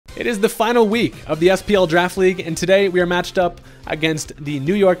It is the final week of the SPL Draft League, and today we are matched up against the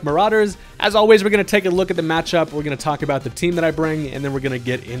New York Marauders. As always, we're going to take a look at the matchup, we're going to talk about the team that I bring, and then we're going to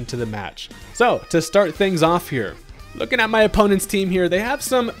get into the match. So, to start things off here, looking at my opponent's team here, they have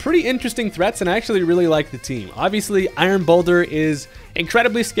some pretty interesting threats, and I actually really like the team. Obviously, Iron Boulder is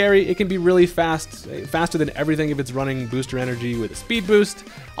incredibly scary. It can be really fast, faster than everything if it's running booster energy with a speed boost.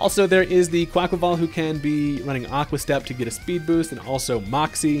 Also, there is the Quackleval who can be running Aqua Step to get a speed boost, and also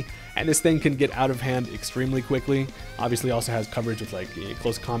Moxie. And this thing can get out of hand extremely quickly. Obviously also has coverage with like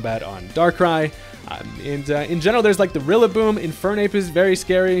close combat on Darkrai. In general, there's like the Rillaboom. Infernape is very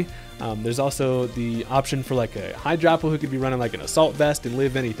scary. There's also the option for like a Hydrapple who could be running like an Assault Vest and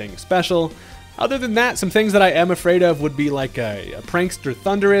live anything special. Other than that, some things that I am afraid of would be like a Prankster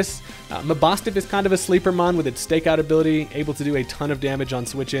Thundurus. Mabosstiff is kind of a sleeper mon with its Stakeout ability, able to do a ton of damage on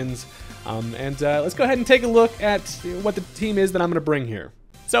switch-ins. Let's go ahead and take a look at what the team is that I'm going to bring here.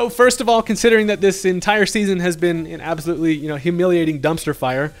 So first of all, considering that this entire season has been an absolutely, humiliating dumpster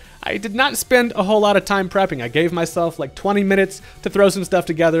fire, I did not spend a whole lot of time prepping. I gave myself like 20 minutes to throw some stuff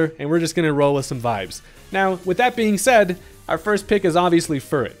together, and we're just going to roll with some vibes. Now, with that being said, our first pick is obviously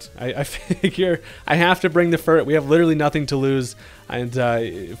Furret. I figure I have to bring the Furret. We have literally nothing to lose. And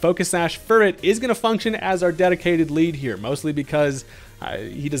Focus Sash Furret is going to function as our dedicated lead here, mostly because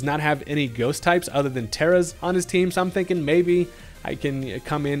he does not have any ghost types other than Terras on his team. So I'm thinking maybe I can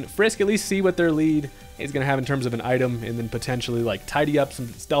come in, Frisk, at least see what their lead is going to have in terms of an item, and then potentially like tidy up some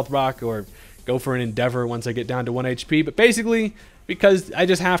Stealth Rock or go for an Endeavor once I get down to 1 HP. But basically, because I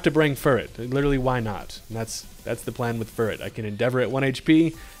just have to bring Furret. Literally, why not? And that's the plan with Furret. I can Endeavor at 1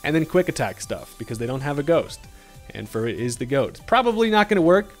 HP and then quick attack stuff because they don't have a ghost. And Furret is the GOAT. It's probably not going to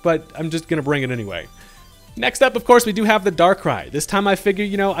work, but I'm just going to bring it anyway. Next up, of course, we do have the Darkrai. This time I figure,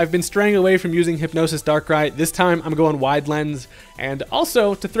 I've been straying away from using Hypnosis Darkrai. This time I'm going Wide Lens. And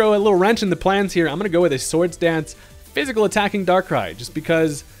also, to throw a little wrench in the plans here, I'm going to go with a Swords Dance physical attacking Darkrai, just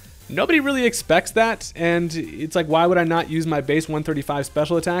because nobody really expects that. And it's like, why would I not use my base 135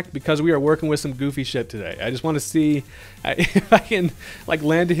 special attack? Because we are working with some goofy shit today. I just want to see if I can like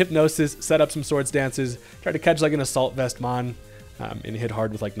land a Hypnosis, set up some Swords Dances, try to catch like an Assault Vest mon. And hit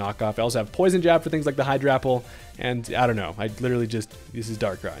hard with like knockoff. I also have Poison Jab for things like the Hydrapple, and I don't know. I literally this is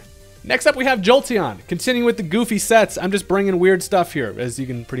Darkrai. Next up we have Jolteon. Continuing with the goofy sets, I'm just bringing weird stuff here, as you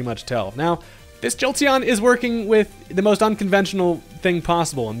can pretty much tell. Now, this Jolteon is working with the most unconventional thing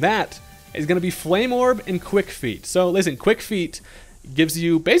possible, and that is going to be Flame Orb and Quick Feet. So listen, Quick Feet gives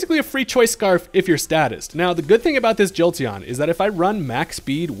you basically a free choice scarf if you're statused. Now, the good thing about this Jolteon is that if I run max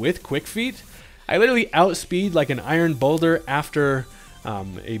speed with Quick Feet, I literally outspeed like an Iron Boulder after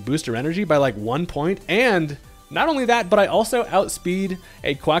a booster energy by like 1 point, and not only that, but I also outspeed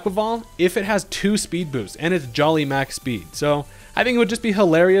a Quackleval if it has 2 speed boosts and it's Jolly max speed. So I think it would just be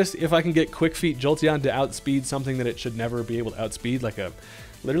hilarious if I can get Quick Feet Jolteon to outspeed something that it should never be able to outspeed, like a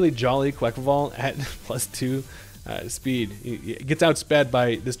literally Jolly Quackleval at +2 speed. It gets outsped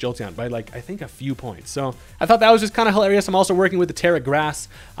by this Jolteon by like, I think, a few points. So I thought that was just kind of hilarious. I'm also working with the Terra Grass.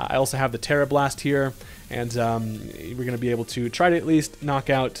 I also have the Terra Blast here, and we're going to be able to try to at least knock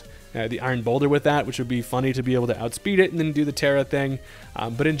out the Iron Boulder with that, which would be funny to be able to outspeed it and then do the Terra thing.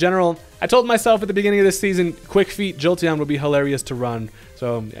 But in general, I told myself at the beginning of this season, Quick Feet Jolteon would be hilarious to run.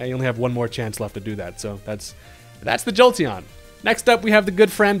 So I only have one more chance left to do that. So that's the Jolteon. Next up, we have the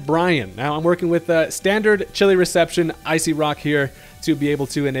good friend Brian. Now, I'm working with standard Chilly Reception, Icy Rock here to be able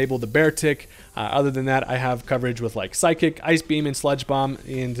to enable the BEARTIC. Other than that, I have coverage with like Psychic, Ice Beam, and Sludge Bomb.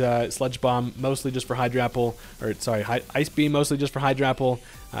 And Sludge Bomb mostly just for Hydrapple, or sorry, Ice Beam mostly just for Hydrapple.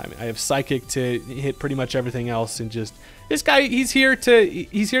 I have Psychic to hit pretty much everything else, and just this guy, he's here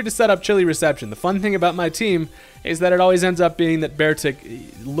to set up Chilly Reception. The fun thing about my team is that it always ends up being that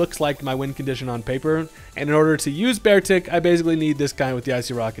BEARTIC looks like my win condition on paper, and in order to use BEARTIC, I basically need this guy with the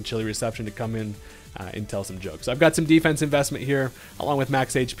Icy Rock and Chilly Reception to come in and tell some jokes. So I've got some defense investment here, along with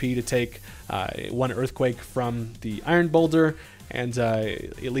max HP to take 1 Earthquake from the Iron Boulder, and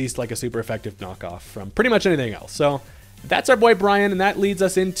at least like a super effective knockoff from pretty much anything else. So that's our boy Brian, and that leads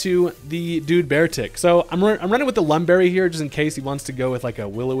us into the dude BEARTIC. So I'm running with the Lumberry here just in case he wants to go with like a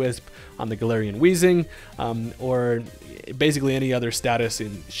Will-O-Wisp on the Galarian Weezing, or basically any other status,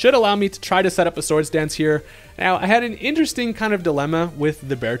 and should allow me to try to set up a Swords Dance here. Now, I had an interesting kind of dilemma with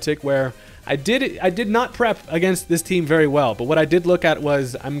the BEARTIC where I did not prep against this team very well, but what I did look at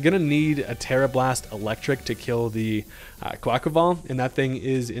was I'm going to need a Terra Blast Electric to kill the Quackleval, and that thing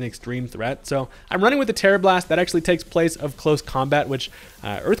is an extreme threat. So I'm running with the Terra Blast. That actually takes place of close combat, which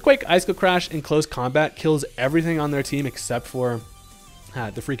Earthquake, Icicle Crash, and close combat kills everything on their team except for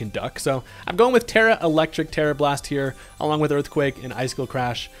the freaking duck. So I'm going with Terra Electric, Terra Blast here, along with Earthquake and Icicle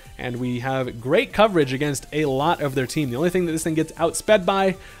Crash, and we have great coverage against a lot of their team. The only thing that this thing gets outsped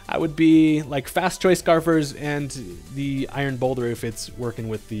by would be like Fast Choice Scarfers and the Iron Boulder if it's working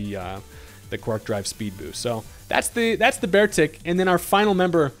with the Quark Drive Speed Boost. So that's the BEARTIC, and then our final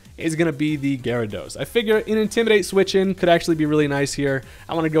member is going to be the Gyarados. I figure an Intimidate switch in could actually be really nice here.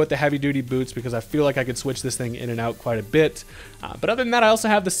 I want to go with the heavy duty boots because I feel like I could switch this thing in and out quite a bit. But other than that, I also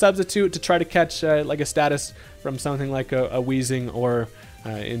have the Substitute to try to catch like a status from something like a Wheezing, or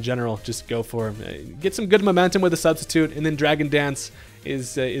in general, just go for get some good momentum with the Substitute. And then Dragon Dance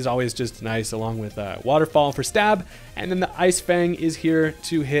is always just nice, along with Waterfall for stab. And then the Ice Fang is here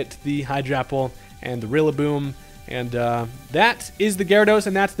to hit the Hydrapple and the Rillaboom. And that is the Gyarados,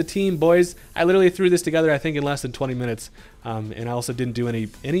 and that's the team, boys. I literally threw this together, I think, in less than 20 minutes. And I also didn't do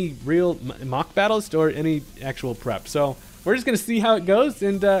any real mock battles or any actual prep. So we're just going to see how it goes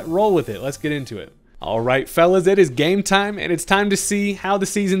and roll with it. Let's get into it. All right, fellas, it is game time, and it's time to see how the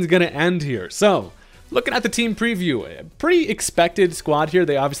season's going to end here. So looking at the team preview, a pretty expected squad here.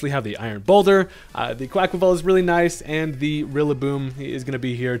 They obviously have the Iron Boulder, the Quaquaval is really nice, and the Rillaboom is going to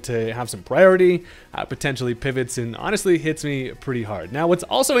be here to have some priority, potentially pivots, and honestly hits me pretty hard. Now, what's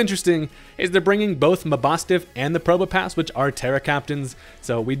also interesting is they're bringing both Mabostiff and the Probopass, which are Terra Captains,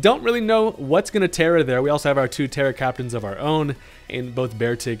 so we don't really know what's going to Terra there. We also have our 2 Terra Captains of our own in both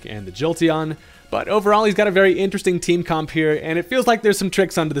BEARTIC and the Jolteon, but overall he's got a very interesting team comp here, and it feels like there's some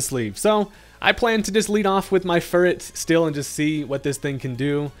tricks under the sleeve. So I plan to just lead off with my Furret still and just see what this thing can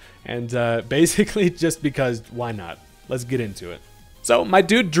do. And basically just because, why not? Let's get into it. So my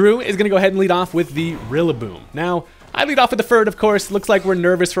dude Drew is going to go ahead and lead off with the Rillaboom. Now, I lead off with the Furret, of course. Looks like we're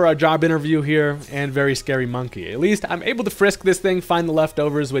nervous for our job interview here, and very scary monkey. At least I'm able to frisk this thing, find the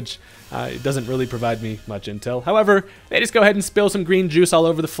leftovers, which it doesn't really provide me much intel. However, they just go ahead and spill some green juice all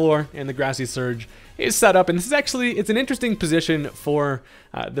over the floor, and the Grassy Surge is set up, and this is actually, it's an interesting position for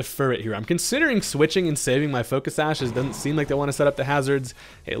the Furret here. I'm considering switching and saving my Focus Sash. It doesn't seem like they want to set up the hazards,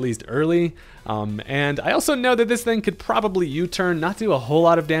 at least early. And I also know that this thing could probably U-turn, not do a whole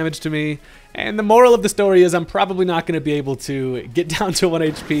lot of damage to me. And the moral of the story is I'm probably not going to be able to get down to 1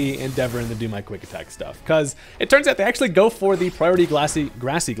 HP Endeavor and then do my quick attack stuff. Because it turns out they actually go for the priority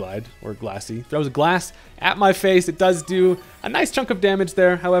Grassy Glide, or Glassy. Throws glass at my face. It does do a nice chunk of damage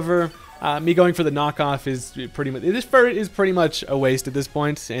there. However, me going for the knockoff is pretty much, this Furret is pretty much a waste at this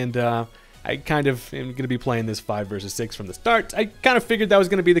point, and I kind of am going to be playing this 5 versus 6 from the start. I kind of figured that was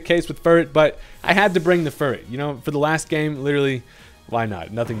going to be the case with Furret, but I had to bring the Furret. You know, for the last game, literally, why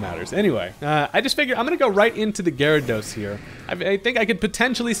not? Nothing matters. Anyway, I just figured I'm going to go right into the Gyarados here. I think I could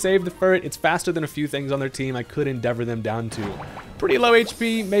potentially save the Furret. It's faster than a few things on their team. I could Endeavor them down to pretty low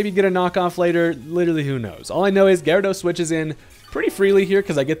HP, maybe get a knockoff later. Literally, who knows? All I know is Gyarados switches in pretty freely here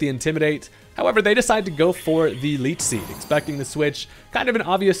because I get the Intimidate. However, they decide to go for the Leech Seed, expecting the switch. Kind of an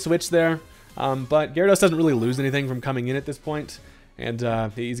obvious switch there, but Gyarados doesn't really lose anything from coming in at this point, and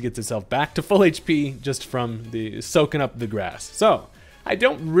he gets himself back to full HP just from the soaking up the grass. So I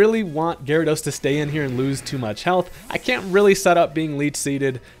don't really want Gyarados to stay in here and lose too much health. I can't really set up being leech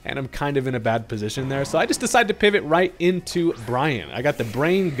seeded, and I'm kind of in a bad position there. So I just decided to pivot right into Brian. I got the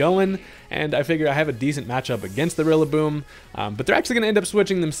brain going, and I figure I have a decent matchup against the Rillaboom. But they're actually going to end up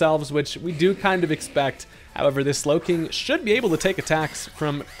switching themselves, which we do kind of expect. However, this Slowking should be able to take attacks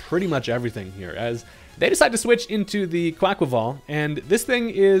from pretty much everything here, as they decide to switch into the Quaquaval, and this thing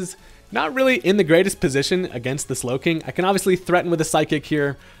is not really in the greatest position against the Slowking. I can obviously threaten with a Psychic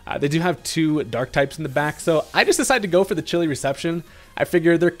here. They do have 2 Dark types in the back, so I just decided to go for the Chilly Reception. I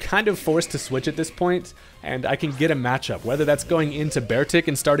figure they're kind of forced to switch at this point, and I can get a matchup, whether that's going into BEARTIC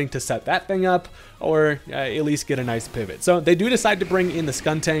and starting to set that thing up, or at least get a nice pivot. So they do decide to bring in the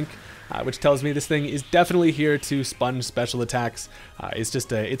Skuntank, which tells me this thing is definitely here to sponge special attacks. It's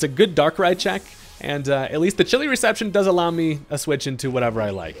a good Darkrai check, and at least the Chilly Reception does allow me a switch into whatever I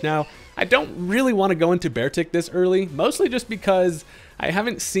like. Now, I don't really want to go into BEARTIC this early, mostly just because I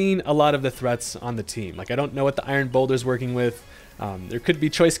haven't seen a lot of the threats on the team. Like, I don't know what the Iron Boulder's working with. There could be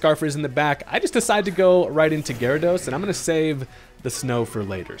Choice Scarfers in the back. I just decided to go right into Gyarados, and I'm going to save the Snow for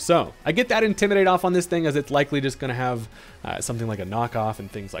later. So I get that Intimidate off on this thing, as it's likely just going to have something like a knockoff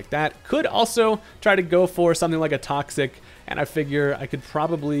and things like that. Could also try to go for something like a Toxic, and I figure I could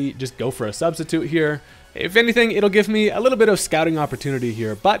probably just go for a Substitute here. If anything, it'll give me a little bit of scouting opportunity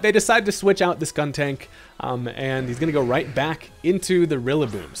here, but they decide to switch out the Skuntank, and he's going to go right back into the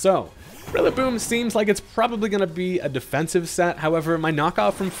Rillaboom. So Rillaboom seems like it's probably going to be a defensive set. However, my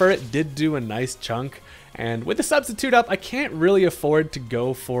knockoff from Furret did do a nice chunk. And with the substitute up, I can't really afford to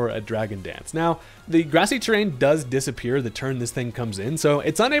go for a Dragon Dance. Now, the grassy terrain does disappear the turn this thing comes in, so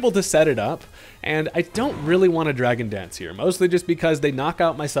it's unable to set it up. And I don't really want a Dragon Dance here, mostly just because they knock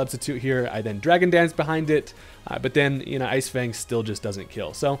out my substitute here. I then Dragon Dance behind it, but then, you know, Ice Fang still just doesn't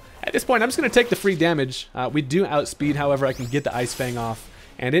kill. So at this point, I'm just going to take the free damage. We do outspeed, however, I can get the Ice Fang off.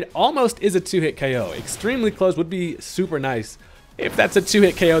 And it almost is a 2-hit KO. Extremely close, would be super nice if that's a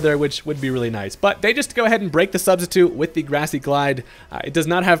 2-hit KO there, which would be really nice. But they just go ahead and break the substitute with the Grassy Glide. It does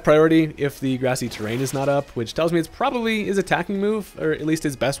not have priority if the Grassy Terrain is not up, which tells me it's probably his attacking move, or at least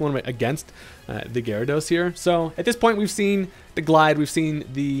his best one against the Gyarados here. So at this point, we've seen the Glide, we've seen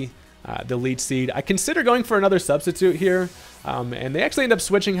the Leech Seed. I consider going for another substitute here, and they actually end up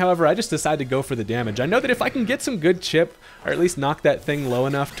switching. However, I just decide to go for the damage. I know that if I can get some good chip, or at least knock that thing low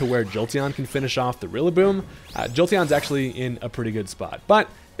enough to where Jolteon can finish off the Rillaboom, Jolteon's actually in a pretty good spot. But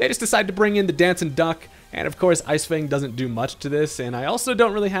they just decide to bring in the Dancing Duck, and of course Ice Fang doesn't do much to this, and I also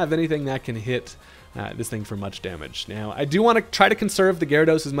don't really have anything that can hit this thing for much damage. Now, I do want to try to conserve the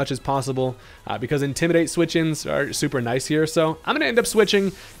Gyarados as much as possible because Intimidate switch-ins are super nice here. So I'm going to end up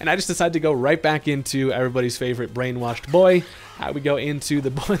switching, and I just decide to go right back into everybody's favorite brainwashed boy. We go into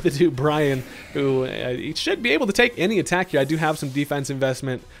the boy, the dude Brian, who he should be able to take any attack here. I do have some defense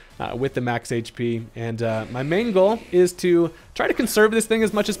investment with the max HP, and my main goal is to try to conserve this thing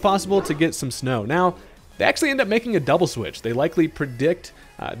as much as possible to get some snow. Now, they actually end up making a double switch. They likely predict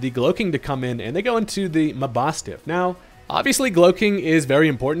the Gloking to come in, and they go into the Mabostiff. Now, obviously, Gloking is very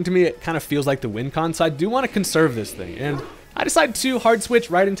important to me. It kind of feels like the win con, so I do want to conserve this thing. And I decide to hard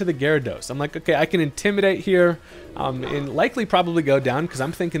switch right into the Gyarados. I'm like, okay, I can Intimidate here, and likely probably go down, because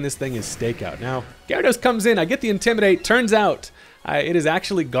I'm thinking this thing is Stakeout. Now, Gyarados comes in, I get the Intimidate. Turns out, it is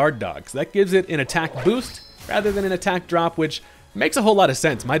actually Guard Dog. So that gives it an attack boost rather than an attack drop, which makes a whole lot of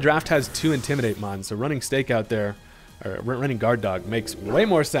sense. My draft has 2 Intimidate mons, so running Stakeout there, or running Guard Dog, makes way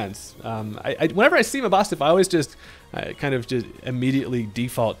more sense. Whenever I see Mabostiff, I always just kind of just immediately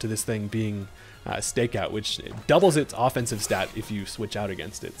default to this thing being Stakeout, which doubles its offensive stat if you switch out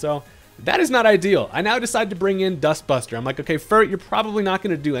against it. So that is not ideal. I now decide to bring in Dustbuster. I'm like, okay, Furret, you're probably not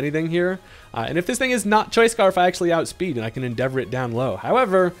going to do anything here. And if this thing is not Choice Scarf, I actually outspeed, and I can Endeavor it down low.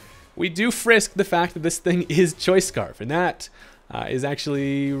 However, we do frisk the fact that this thing is Choice Scarf, and that is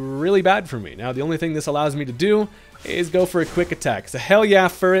actually really bad for me. Now, the only thing this allows me to do is go for a quick attack. So hell yeah,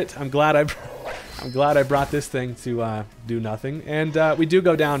 Furret. I'm glad I brought this thing to do nothing. And we do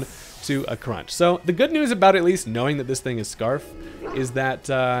go down to a crunch. So the good news about at least knowing that this thing is Scarf is that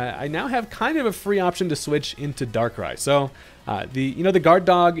I now have kind of a free option to switch into Darkrai. So the Guard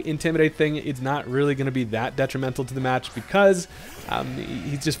Dog Intimidate thing, it's not really going to be that detrimental to the match because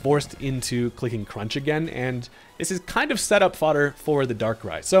he's just forced into clicking Crunch again, and this is kind of setup fodder for the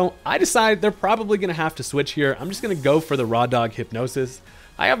Darkrai. So I decide they're probably going to have to switch here. I'm just going to go for the Raw Dog Hypnosis.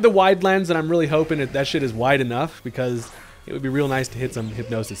 I have the wide lens, and I'm really hoping that shit is wide enough because it would be real nice to hit some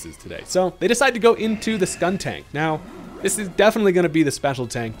Hypnosises today. So they decide to go into the Skuntank. Now, this is definitely going to be the special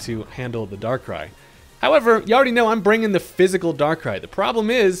tank to handle the Darkrai. However, you already know I'm bringing the physical Darkrai. The problem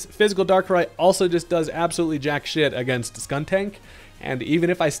is, physical Darkrai also just does absolutely jack shit against Skuntank. And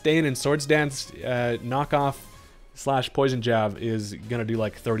even if I stay in Swords Dance, knockoff / Poison Jab is going to do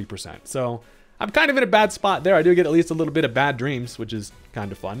like 30%. So I'm kind of in a bad spot there. I do get at least a little bit of Bad Dreams, which is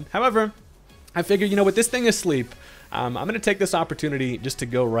kind of fun. However, I figure, you know, with this thing asleep, I'm going to take this opportunity just to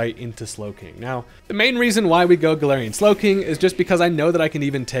go right into Slowking. Now, the main reason why we go Galarian Slowking is just because I know that I can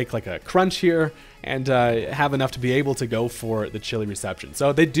even take like a Crunch here and have enough to be able to go for the Chilly Reception.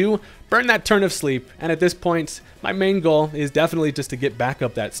 So they do burn that turn of sleep, and at this point, my main goal is definitely just to get back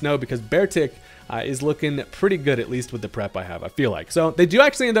up that snow because BEARTIC is looking pretty good, at least with the prep I have, I feel like. So they do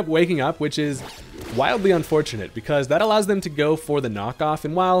actually end up waking up, which is wildly unfortunate because that allows them to go for the knockoff,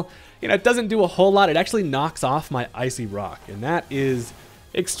 and while it doesn't do a whole lot, it actually knocks off my Icy Rock, and that is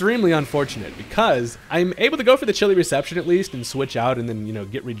extremely unfortunate because I'm able to go for the Chilly Reception at least and switch out and then,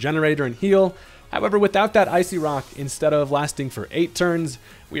 get Regenerator and heal. However, without that Icy Rock, instead of lasting for 8 turns,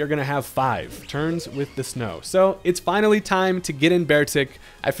 we are going to have 5 turns with the snow. So it's finally time to get in BEARTIC.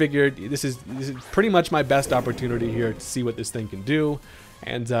 I figured this is pretty much my best opportunity here to see what this thing can do.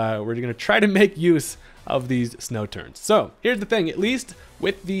 And we're going to try to make use of these snow turns. So here's the thing, at least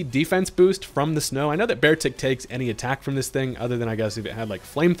with the defense boost from the snow, I know that BEARTIC takes any attack from this thing other than I guess if it had like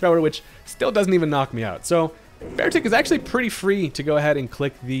Flamethrower, which still doesn't even knock me out. So BEARTIC is actually pretty free to go ahead and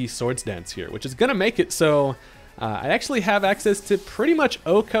click the Swords Dance here, which is going to make it so I actually have access to pretty much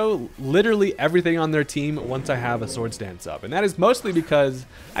Oko, literally everything on their team once I have a Swords Dance up. And that is mostly because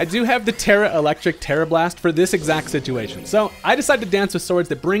I do have the Terra Electric Terra Blast for this exact situation. So I decided to dance with swords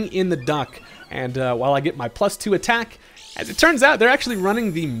that bring in the duck. And while I get my +2 attack, as it turns out, they're actually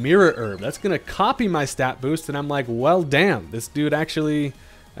running the Mirror Herb. That's going to copy my stat boost. And I'm like, well, damn, this dude actually...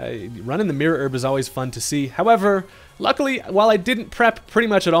 running the Mirror Herb is always fun to see. However, luckily, while I didn't prep pretty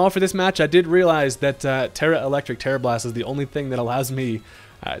much at all for this match, I did realize that Terra Electric Terra Blast is the only thing that allows me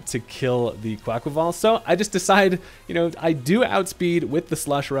to kill the Quaquaval. So I just decide, you know, I do outspeed with the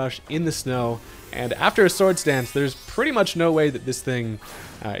Slush Rush in the snow, and after a Swords Dance, there's pretty much no way that this thing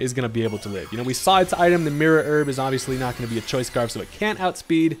is going to be able to live. You know, we saw its item, the Mirror Herb is obviously not going to be a Choice Scarf, so it can't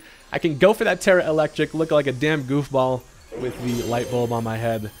outspeed. I can go for that Terra Electric, look like a damn goofball with the light bulb on my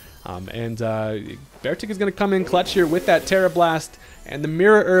head. BEARTIC is going to come in clutch here with that Terra Blast, and the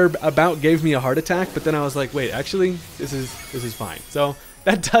Mirror Herb about gave me a heart attack, but then I was like, wait, actually, this is fine. So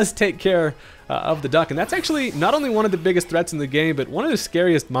that does take care of the duck, and that's actually not only one of the biggest threats in the game, but one of the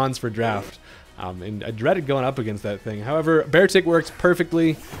scariest mons for draft. And I dreaded going up against that thing. However, BEARTIC works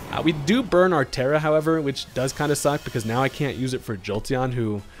perfectly. We do burn our Terra, however, which does kind of suck because now I can't use it for Jolteon,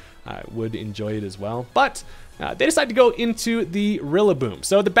 who would enjoy it as well. But they decide to go into the Rillaboom.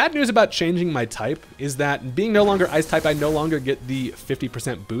 So the bad news about changing my type is that being no longer Ice type, I no longer get the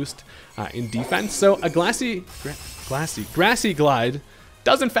 50% boost in defense. So a Grassy Glide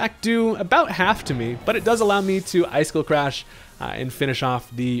does in fact do about half to me, but it does allow me to Icicle Crash and finish off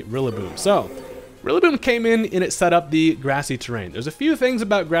the Rillaboom. So Rillaboom came in and it set up the grassy terrain. There's a few things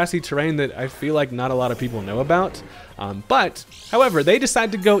about grassy terrain that I feel like not a lot of people know about. However, they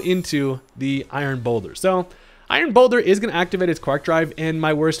decide to go into the Iron Boulder. So Iron Boulder is going to activate its Quark Drive, and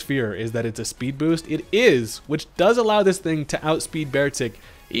my worst fear is that it's a speed boost. It is, which does allow this thing to outspeed BEARTIC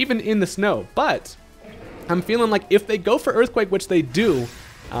even in the snow. But I'm feeling like if they go for Earthquake, which they do,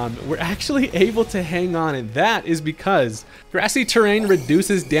 we're actually able to hang on, and that is because grassy terrain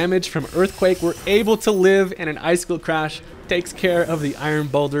reduces damage from Earthquake. We're able to live, and an Icicle Crash takes care of the Iron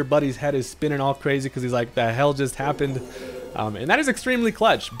Boulder. Buddy's head is spinning all crazy because he's like, the hell just happened? And that is extremely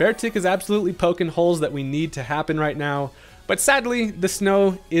clutch. BEARTIC is absolutely poking holes that we need to happen right now. But sadly, the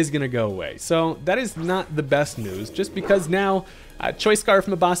snow is going to go away. So that is not the best news, just because now Choice Scarf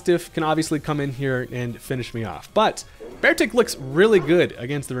Mabostiff can obviously come in here and finish me off. But BEARTIC looks really good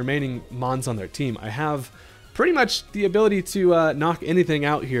against the remaining mons on their team. I have pretty much the ability to knock anything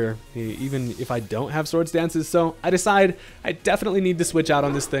out here, even if I don't have Swords Dances. So I decide I definitely need to switch out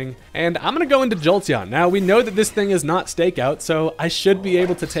on this thing, and I'm going to go into Jolteon. Now, we know that this thing is not Stakeout, so I should be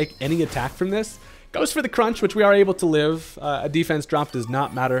able to take any attack from this. Goes for the Crunch, which we are able to live. A defense drop does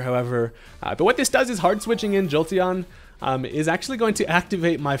not matter, however. But what this does is hard switching in Jolteon is actually going to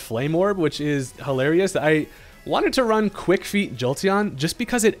activate my Flame Orb, which is hilarious. I wanted to run Quick Feet Jolteon just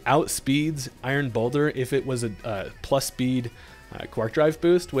because it outspeeds Iron Boulder if it was a plus speed Quark Drive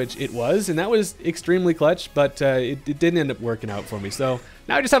boost, which it was, and that was extremely clutch, but it didn't end up working out for me. So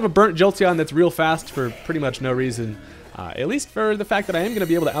now I just have a burnt Jolteon that's real fast for pretty much no reason. At least for the fact that I am going to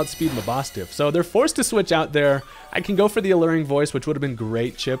be able to outspeed Mabostiff. So they're forced to switch out there. I can go for the Alluring Voice, which would have been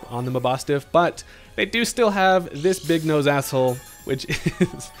great chip on the Mabostiff, but they do still have this big nose asshole, which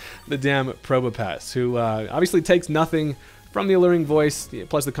is the damn Probopass, who obviously takes nothing from the Alluring Voice,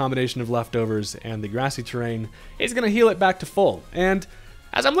 plus the combination of leftovers and the grassy terrain is going to heal it back to full. And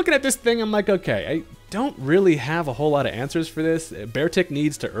as I'm looking at this thing, I'm like, okay, I don't really have a whole lot of answers for this. BEARTIC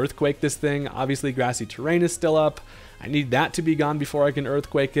needs to Earthquake this thing. Obviously, grassy terrain is still up. I need that to be gone before I can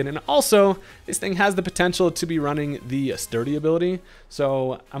Earthquake it. And also, this thing has the potential to be running the Sturdy ability.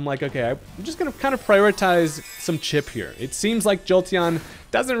 So I'm like, okay, I'm just going to kind of prioritize some chip here. It seems like Jolteon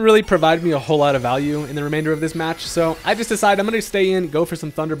doesn't really provide me a whole lot of value in the remainder of this match. So I just decide I'm going to stay in, go for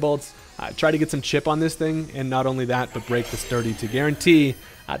some Thunderbolts, try to get some chip on this thing. And not only that, but break the Sturdy to guarantee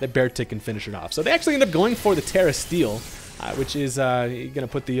that BEARTIC can finish it off. So they actually end up going for the Terra Steel. Which is going to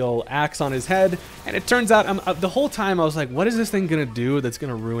put the old axe on his head. And it turns out, the whole time I was like, what is this thing going to do that's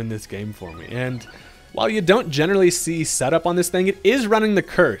going to ruin this game for me? And while you don't generally see setup on this thing, it is running the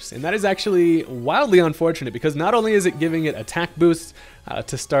Curse. And that is actually wildly unfortunate, because not only is it giving it attack boosts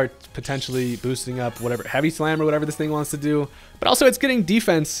to start potentially boosting up whatever Heavy Slam or whatever this thing wants to do, but also it's getting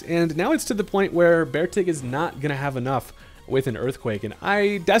defense. And now it's to the point where BEARTIC is not going to have enough with an Earthquake. And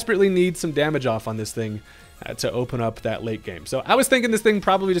I desperately need some damage off on this thing to open up that late game. So I was thinking this thing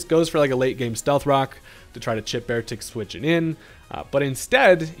probably just goes for like a late game Stealth Rock to try to chip BEARTIC switching in, but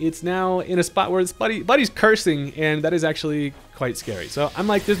instead it's now in a spot where Buddy's cursing, and that is actually quite scary. So I'm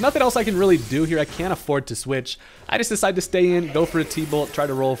like, there's nothing else I can really do here. I can't afford to switch. I just decide to stay in, go for a T-Bolt, try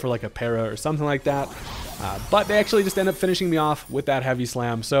to roll for like a Para or something like that. but they actually just end up finishing me off with that heavy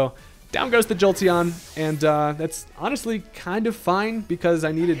slam. So down goes the Jolteon, and that's honestly kind of fine because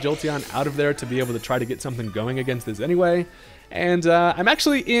I needed Jolteon out of there to be able to try to get something going against this anyway. And I'm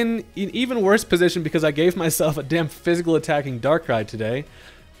actually in an even worse position because I gave myself a damn physical attacking Darkrai today,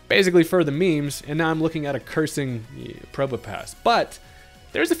 basically for the memes, and now I'm looking at a cursing Probopass. But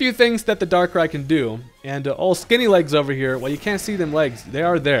there's a few things that the Darkrai can do, and old skinny legs over here, well, you can't see them legs, they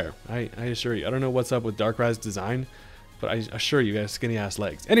are there, I assure you. I don't know what's up with Darkrai's design, but I assure you, guys, skinny ass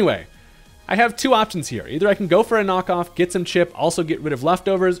legs. Anyway, I have two options here. Either I can go for a knockoff, get some chip, also get rid of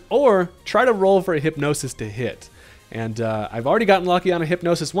leftovers, or try to roll for a Hypnosis to hit. And I've already gotten lucky on a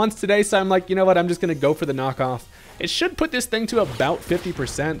Hypnosis once today, so I'm like, you know what, I'm just going to go for the knockoff. It should put this thing to about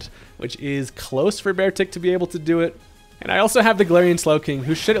 50%, which is close for BEARTIC to be able to do it. And I also have the Galarian Slowking,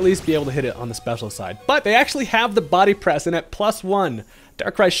 who should at least be able to hit it on the special side. But they actually have the Body Press, and at +1,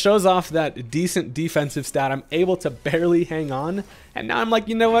 Darkrai shows off that decent defensive stat. I'm able to barely hang on. And now I'm like,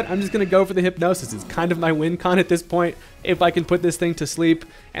 you know what? I'm just going to go for the Hypnosis. It's kind of my win con at this point. If I can put this thing to sleep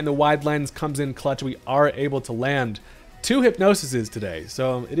and the wide lens comes in clutch, we are able to land 2 Hypnosises today.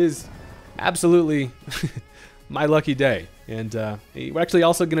 So it is absolutely my lucky day. And we're actually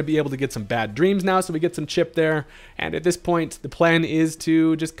also going to be able to get some Bad Dreams now, so we get some chip there. And at this point, the plan is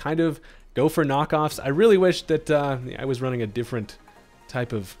to just kind of go for knockoffs. I really wish that I was running a different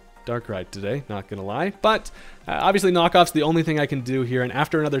type of Darkrai today, not gonna lie, but obviously knockoff's the only thing I can do here, and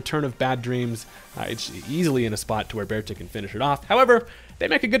after another turn of Bad Dreams, it's easily in a spot to where BEARTIC can finish it off. However, they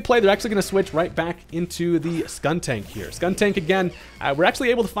make a good play. They're actually going to switch right back into the Skuntank here. Skuntank again, we're actually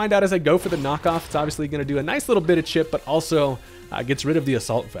able to find out as I go for the knockoff. It's obviously going to do a nice little bit of chip, but also gets rid of the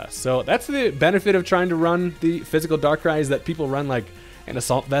Assault Vest. So that's the benefit of trying to run the physical Darkrai, is that people run like an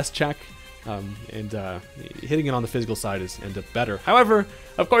Assault Vest check. Hitting it on the physical side is end up better. However,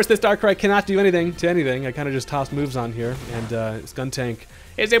 of course, this Darkrai cannot do anything to anything. I kind of just tossed moves on here, and Skuntank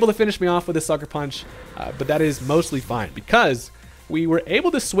is able to finish me off with a Sucker Punch, but that is mostly fine because we were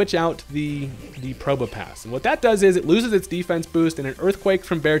able to switch out the Probopass. And what that does is it loses its defense boost, and an Earthquake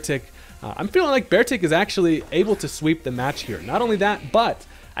from BEARTIC. I'm feeling like BEARTIC is actually able to sweep the match here. Not only that, but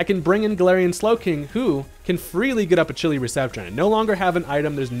I can bring in Galarian Slowking, who can freely get up a Chilly Reception. I no longer have an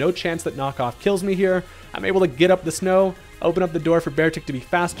item. There's no chance that knockoff kills me here. I'm able to get up the snow, open up the door for BEARTIC to be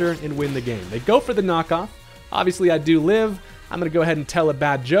faster, and win the game. They go for the knockoff. Obviously, I do live. I'm going to go ahead and tell a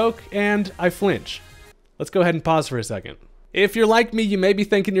bad joke, and I flinch. Let's go ahead and pause for a second. If you're like me, you may be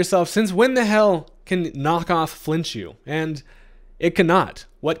thinking to yourself, since when the hell can knockoff flinch you? And it cannot.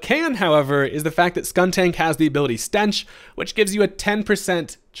 What can, however, is the fact that Skuntank has the ability Stench, which gives you a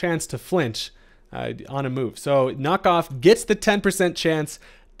 10% chance to flinch on a move. So knockoff gets the 10% chance,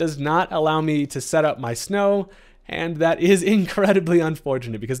 does not allow me to set up my snow, and that is incredibly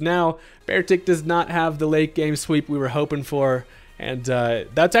unfortunate because now BEARTIC does not have the late game sweep we were hoping for, and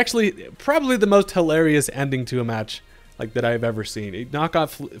that's actually probably the most hilarious ending to a match like that I've ever seen.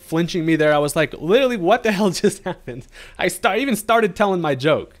 Knockoff flinching me there, I was like, literally, what the hell just happened? I even started telling my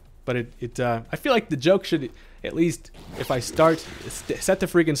joke, but I feel like the joke should at least, if I set the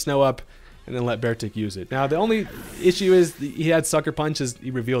freaking snow up and then let BEARTIC use it. Now, the only issue is he had Sucker Punch, as he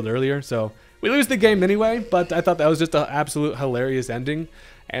revealed earlier, so we lose the game anyway, but I thought that was just an absolute hilarious ending,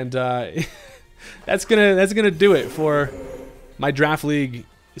 and that's gonna do it for my Draft League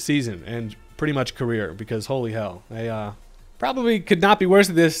season and pretty much career, because holy hell, I probably could not be worse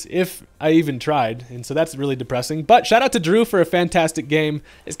at this if I even tried, and so that's really depressing. But shout out to Drew for a fantastic game.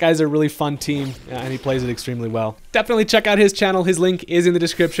 This guy's a really fun team, and he plays it extremely well. Definitely check out his channel. His link is in the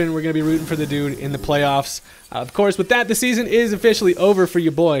description. We're going to be rooting for the dude in the playoffs. Of course, with that, the season is officially over for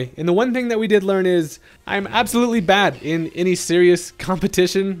your boy. And the one thing that we did learn is I'm absolutely bad in any serious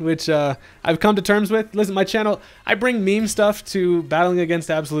competition, which I've come to terms with. Listen, my channel, I bring meme stuff to battling against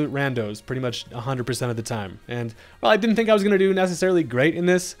absolute randos pretty much 100% of the time. And, well, I didn't think I was going to do necessarily great in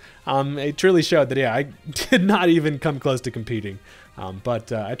this. It truly showed that, yeah, I did not even come close to competing.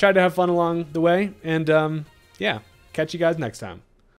 But I tried to have fun along the way. And, yeah, catch you guys next time.